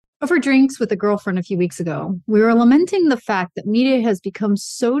Over drinks with a girlfriend a few weeks ago, we were lamenting the fact that media has become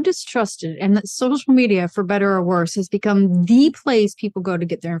so distrusted and that social media, for better or worse, has become the place people go to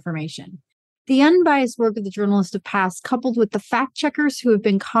get their information. The unbiased work of the journalists of past, coupled with the fact checkers who have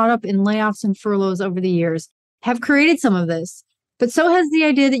been caught up in layoffs and furloughs over the years, have created some of this. But so has the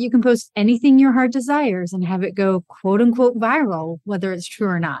idea that you can post anything your heart desires and have it go quote unquote viral, whether it's true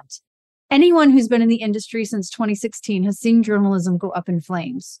or not. Anyone who's been in the industry since 2016 has seen journalism go up in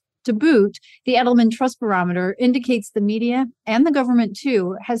flames. To boot, the Edelman Trust Barometer indicates the media, and the government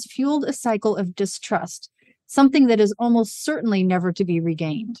too, has fueled a cycle of distrust, something that is almost certainly never to be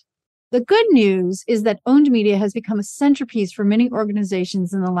regained. The good news is that owned media has become a centerpiece for many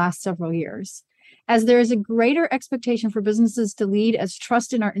organizations in the last several years. As there is a greater expectation for businesses to lead as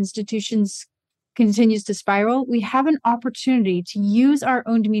trust in our institutions continues to spiral, we have an opportunity to use our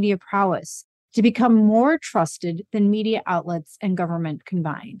owned media prowess to become more trusted than media outlets and government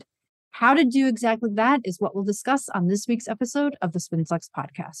combined. How to do exactly that is what we'll discuss on this week's episode of the SpinSucks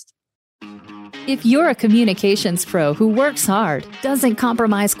podcast. If you're a communications pro who works hard, doesn't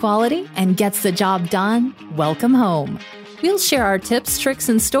compromise quality, and gets the job done, welcome home. We'll share our tips, tricks,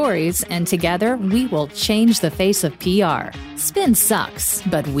 and stories, and together we will change the face of PR. Spin sucks,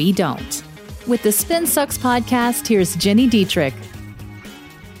 but we don't. With the SpinSucks podcast, here's Jenny Dietrich.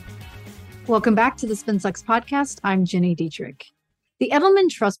 Welcome back to the SpinSucks podcast. I'm Jenny Dietrich. The Edelman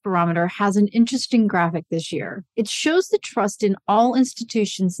Trust Barometer has an interesting graphic this year. It shows the trust in all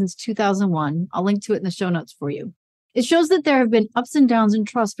institutions since 2001. I'll link to it in the show notes for you. It shows that there have been ups and downs in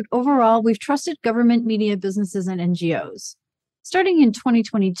trust, but overall, we've trusted government, media, businesses, and NGOs. Starting in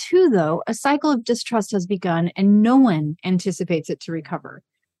 2022, though, a cycle of distrust has begun, and no one anticipates it to recover.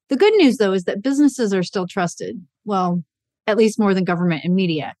 The good news, though, is that businesses are still trusted. Well, at least more than government and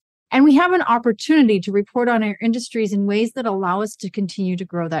media. And we have an opportunity to report on our industries in ways that allow us to continue to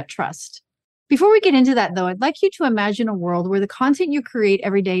grow that trust. Before we get into that, though, I'd like you to imagine a world where the content you create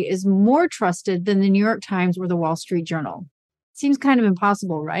every day is more trusted than the New York Times or the Wall Street Journal. Seems kind of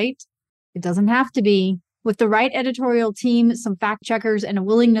impossible, right? It doesn't have to be. With the right editorial team, some fact checkers, and a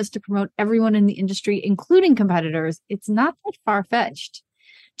willingness to promote everyone in the industry, including competitors, it's not that far-fetched.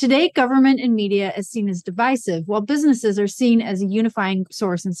 Today, government and media is seen as divisive, while businesses are seen as a unifying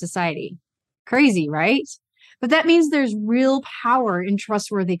source in society. Crazy, right? But that means there's real power in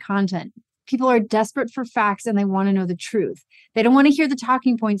trustworthy content. People are desperate for facts and they want to know the truth. They don't want to hear the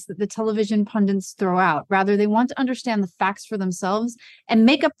talking points that the television pundits throw out. Rather, they want to understand the facts for themselves and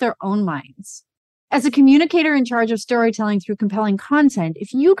make up their own minds. As a communicator in charge of storytelling through compelling content,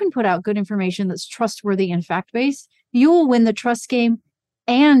 if you can put out good information that's trustworthy and fact-based, you will win the trust game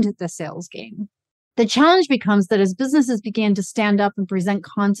and the sales game. The challenge becomes that as businesses begin to stand up and present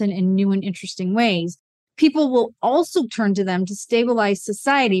content in new and interesting ways, people will also turn to them to stabilize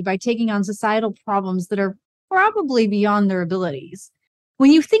society by taking on societal problems that are probably beyond their abilities.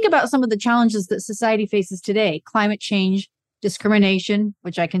 When you think about some of the challenges that society faces today, climate change, discrimination,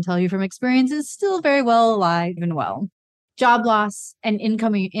 which I can tell you from experience is still very well alive and well, job loss, and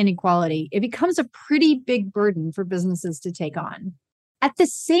income inequality, it becomes a pretty big burden for businesses to take on. At the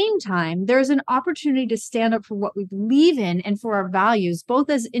same time, there's an opportunity to stand up for what we believe in and for our values, both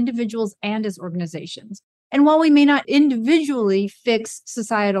as individuals and as organizations. And while we may not individually fix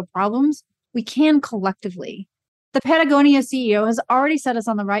societal problems, we can collectively. The Patagonia CEO has already set us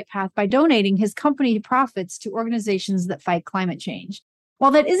on the right path by donating his company profits to organizations that fight climate change.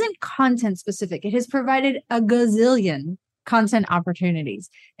 While that isn't content specific, it has provided a gazillion content opportunities.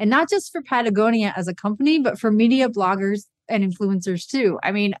 And not just for Patagonia as a company, but for media bloggers and influencers too.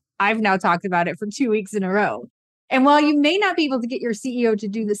 I mean, I've now talked about it for 2 weeks in a row. And while you may not be able to get your CEO to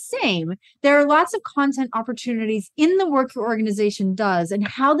do the same, there are lots of content opportunities in the work your organization does and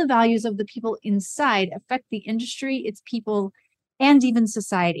how the values of the people inside affect the industry, its people, and even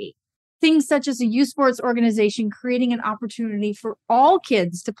society. Things such as a youth sports organization creating an opportunity for all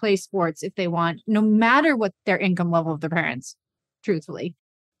kids to play sports if they want, no matter what their income level of their parents, truthfully.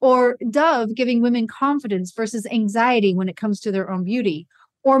 Or Dove giving women confidence versus anxiety when it comes to their own beauty.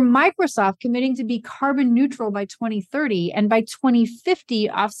 Or Microsoft committing to be carbon neutral by 2030 and by 2050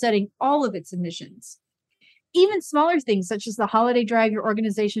 offsetting all of its emissions. Even smaller things such as the holiday drive your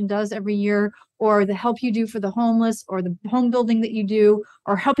organization does every year, or the help you do for the homeless, or the home building that you do,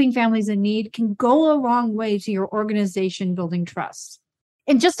 or helping families in need can go a long way to your organization building trust.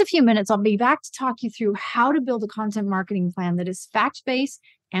 In just a few minutes, I'll be back to talk you through how to build a content marketing plan that is fact-based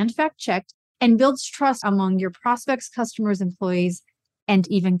and fact-checked and builds trust among your prospects, customers, employees, and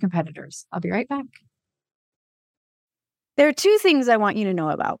even competitors. I'll be right back. There are two things I want you to know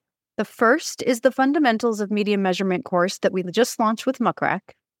about. The first is the Fundamentals of Media Measurement course that we just launched with Muckrack.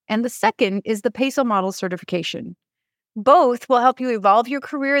 and the second is the PESO model certification. Both will help you evolve your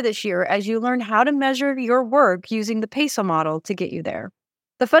career this year as you learn how to measure your work using the PESO model to get you there.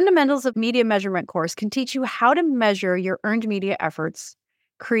 The Fundamentals of Media Measurement course can teach you how to measure your earned media efforts,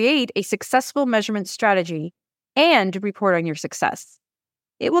 create a successful measurement strategy, and report on your success.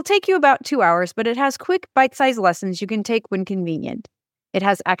 It will take you about 2 hours, but it has quick, bite-sized lessons you can take when convenient. It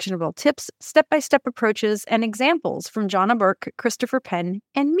has actionable tips, step-by-step approaches, and examples from Jonna Burke, Christopher Penn,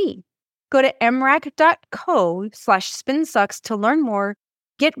 and me. Go to mrac.co/spinsucks to learn more,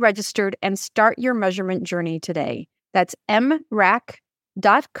 get registered, and start your measurement journey today. That's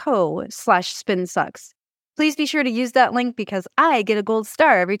mrac.co/spinsucks. Please be sure to use that link because I get a gold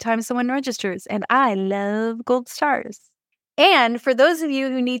star every time someone registers, and I love gold stars. And for those of you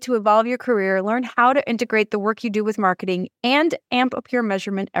who need to evolve your career, learn how to integrate the work you do with marketing and amp up your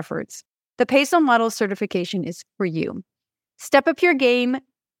measurement efforts, the PESO model certification is for you. Step up your game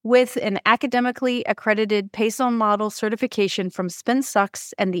with an academically accredited PESO model certification from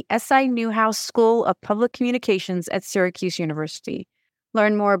SpinSucks and the SI Newhouse School of Public Communications at Syracuse University.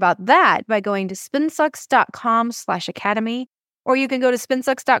 Learn more about that by going to spinsucks.com/academy, or you can go to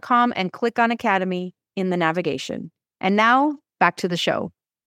spinsucks.com and click on Academy in the navigation. And now, back to the show.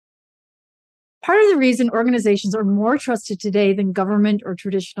 Part of the reason organizations are more trusted today than government or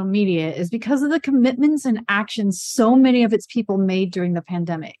traditional media is because of the commitments and actions so many of its people made during the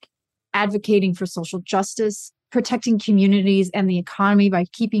pandemic, advocating for social justice, protecting communities and the economy by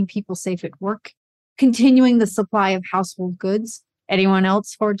keeping people safe at work, continuing the supply of household goods. Anyone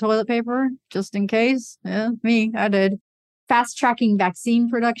else hoard toilet paper? Just in case? Yeah, me, I did. Fast-tracking vaccine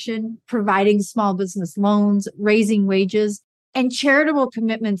production, providing small business loans, raising wages, and charitable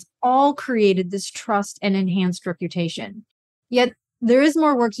commitments all created this trust and enhanced reputation. Yet there is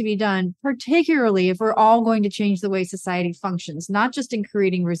more work to be done, particularly if we're all going to change the way society functions, not just in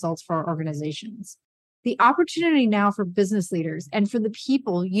creating results for our organizations. The opportunity now for business leaders and for the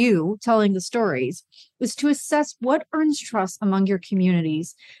people, you telling the stories, is to assess what earns trust among your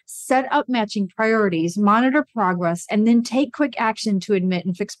communities, set up matching priorities, monitor progress, and then take quick action to admit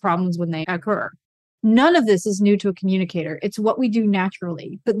and fix problems when they occur. None of this is new to a communicator. It's what we do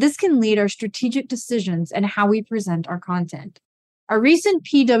naturally, but this can lead our strategic decisions and how we present our content. A recent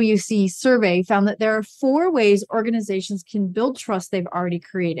PwC survey found that there are 4 ways organizations can build trust they've already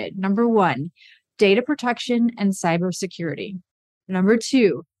created. Number 1, data protection and cybersecurity. Number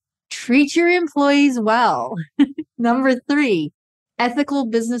 2, treat your employees well. Number 3, ethical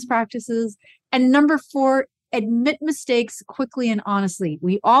business practices. And number 4, admit mistakes quickly and honestly.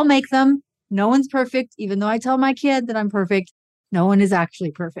 We all make them. No one's perfect. Even though I tell my kid that I'm perfect, no one is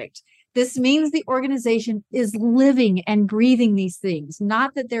actually perfect. This means the organization is living and breathing these things,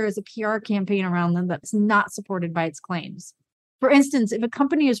 not that there is a PR campaign around them that's not supported by its claims. For instance, if a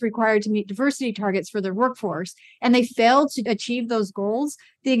company is required to meet diversity targets for their workforce and they fail to achieve those goals,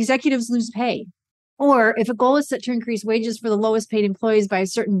 the executives lose pay. Or if a goal is set to increase wages for the lowest paid employees by a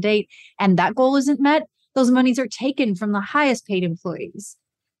certain date and that goal isn't met, those monies are taken from the highest paid employees.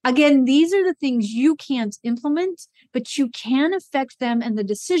 Again, these are the things you can't implement, but you can affect them and the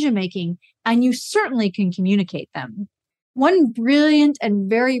decision-making, and you certainly can communicate them. One brilliant and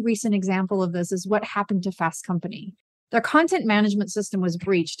very recent example of this is what happened to Fast Company. Their content management system was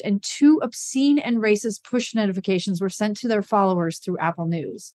breached, and 2 obscene and racist push notifications were sent to their followers through Apple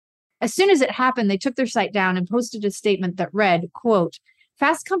News. As soon as it happened, they took their site down and posted a statement that read, quote,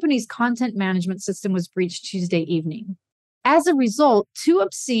 "Fast Company's content management system was breached Tuesday evening." As a result, 2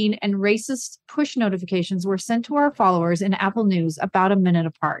 obscene and racist push notifications were sent to our followers in Apple News about a minute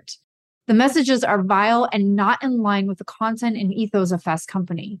apart. The messages are vile and not in line with the content and ethos of Fast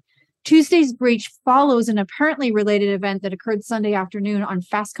Company. Tuesday's breach follows an apparently related event that occurred Sunday afternoon on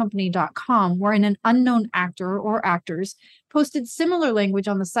fastcompany.com, wherein an unknown actor or actors posted similar language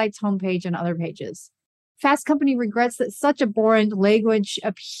on the site's homepage and other pages. Fast Company regrets that such abhorrent language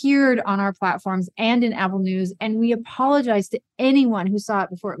appeared on our platforms and in Apple News, and we apologize to anyone who saw it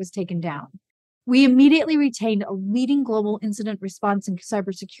before it was taken down. We immediately retained a leading global incident response and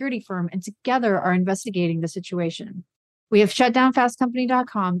cybersecurity firm, and together are investigating the situation. We have shut down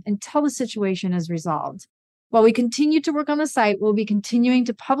fastcompany.com until the situation is resolved. While we continue to work on the site, we'll be continuing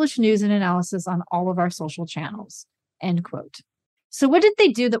to publish news and analysis on all of our social channels. End quote. So what did they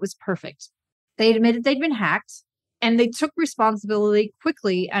do that was perfect? They admitted they'd been hacked, and they took responsibility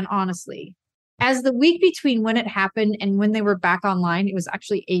quickly and honestly. As the week between when it happened and when they were back online, it was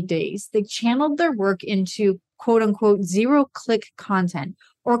actually 8 days, they channeled their work into quote unquote zero-click content,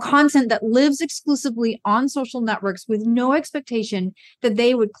 or content that lives exclusively on social networks with no expectation that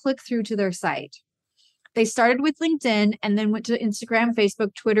they would click through to their site. They started with LinkedIn and then went to Instagram,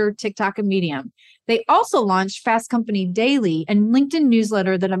 Facebook, Twitter, TikTok, and Medium. They also launched Fast Company Daily, a LinkedIn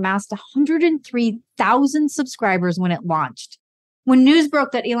newsletter that amassed 103,000 subscribers when it launched. When news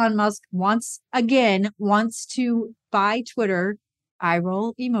broke that Elon Musk wants to buy Twitter, eye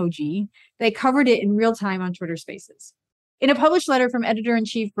roll emoji, they covered it in real time on Twitter Spaces. In a published letter from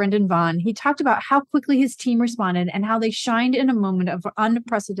editor-in-chief Brendan Vaughn, he talked about how quickly his team responded and how they shined in a moment of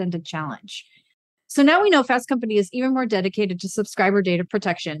unprecedented challenge. So now we know Fast Company is even more dedicated to subscriber data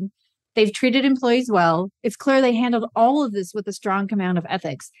protection. They've treated employees well. It's clear they handled all of this with a strong command of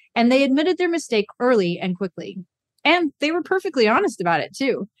ethics, and they admitted their mistake early and quickly. And they were perfectly honest about it,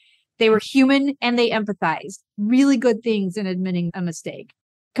 too. They were human and they empathized. Really good things in admitting a mistake.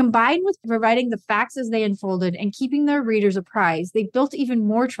 Combined with providing the facts as they unfolded and keeping their readers apprised, they built even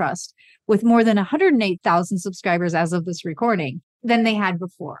more trust with more than 108,000 subscribers as of this recording than they had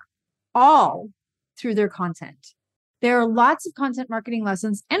before, all through their content. There are lots of content marketing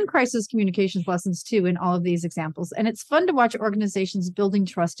lessons and crisis communications lessons too in all of these examples, and it's fun to watch organizations building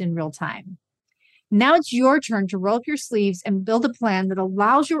trust in real time. Now it's your turn to roll up your sleeves and build a plan that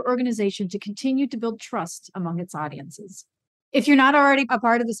allows your organization to continue to build trust among its audiences. If you're not already a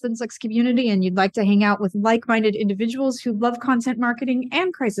part of the SpinSucks community and you'd like to hang out with like-minded individuals who love content marketing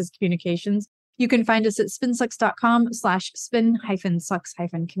and crisis communications, you can find us at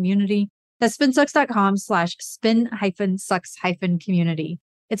spinsucks.com/spin-sucks-community. That's spinsucks.com/spin-sucks-community.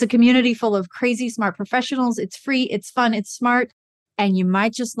 It's a community full of crazy smart professionals. It's free, it's fun, it's smart, and you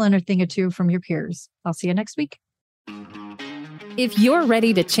might just learn a thing or two from your peers. I'll see you next week. If you're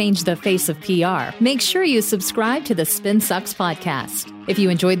ready to change the face of PR, make sure you subscribe to the SpinSucks podcast. If you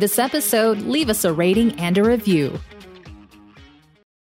enjoyed this episode, leave us a rating and a review.